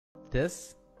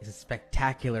This is a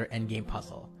spectacular endgame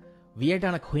puzzle. We are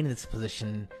down a queen in this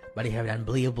position, but we have an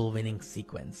unbelievable winning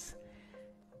sequence.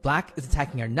 Black is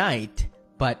attacking our knight,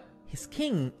 but his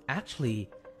king actually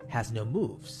has no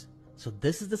moves. So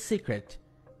this is the secret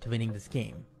to winning this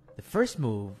game. The first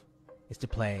move is to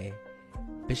play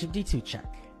bishop d2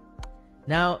 check.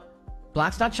 Now,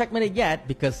 Black's not checkmated yet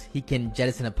because he can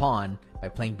jettison a pawn by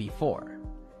playing b4.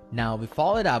 Now we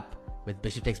follow it up with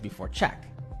bishop takes b4 check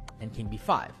and king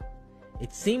b5.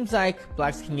 It seems like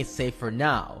Black's king is safe for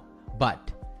now,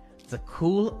 but it's a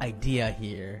cool idea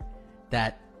here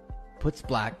that puts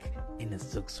Black in a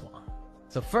zugzwang.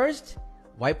 So first,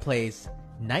 White plays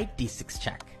knight d6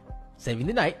 check, saving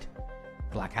the knight.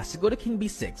 Black has to go to king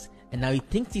b6, and now he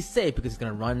thinks he's safe because he's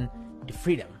gonna run to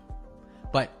freedom.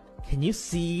 But can you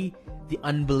see the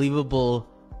unbelievable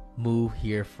move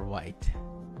here for White?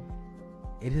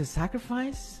 It is a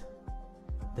sacrifice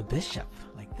the bishop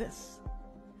like this.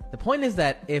 The point is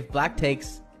that if Black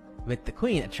takes with the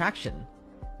queen attraction,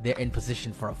 they're in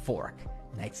position for a fork.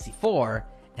 Knight c4,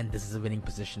 and this is a winning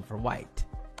position for White.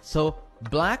 So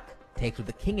Black takes with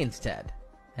the king instead,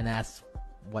 and that's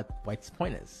what White's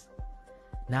point is.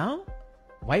 Now,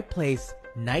 White plays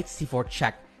knight c4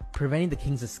 check, preventing the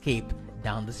king's escape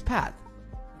down this path.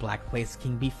 Black plays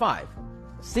king b5.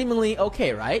 Seemingly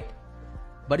okay, right?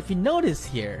 But if you notice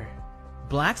here,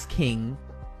 Black's king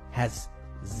has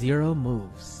 0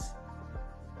 moves.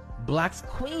 Black's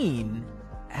queen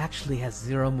actually has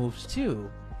 0 moves too.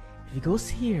 If he goes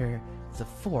here, it's a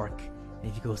fork, and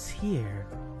if he goes here,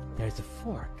 there's a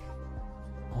fork.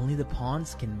 Only the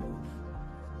pawns can move.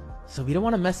 So we don't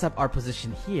want to mess up our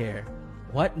position here.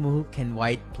 What move can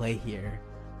White play here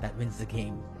that wins the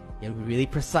game? You have to be really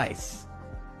precise.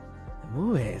 The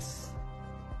move is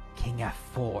king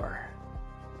f4.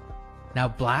 Now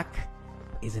Black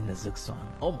is in the zugzwang,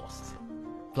 almost.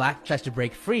 Black tries to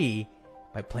break free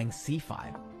by playing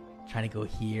c5, trying to go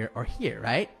here or here,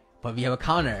 right? But we have a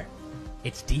counter.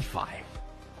 It's d5.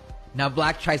 Now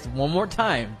Black tries one more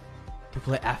time to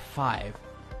play f5,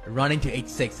 running to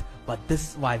h6, but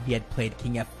this is why we had played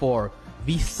king f4.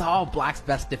 We saw Black's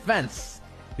best defense.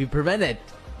 We prevent it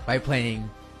by playing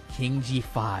king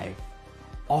g5.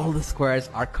 All the squares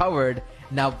are covered.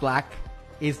 Now Black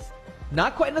is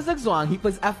not quite in the zugzwang. He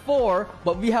plays f4,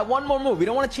 but we have one more move. We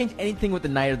don't want to change anything with the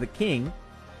knight or the king.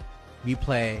 We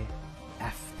play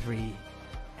f3,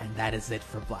 and that is it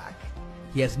for Black.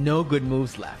 He has no good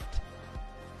moves left.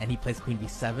 And he plays queen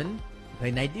b7, we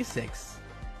play knight d6,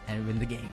 and win the game.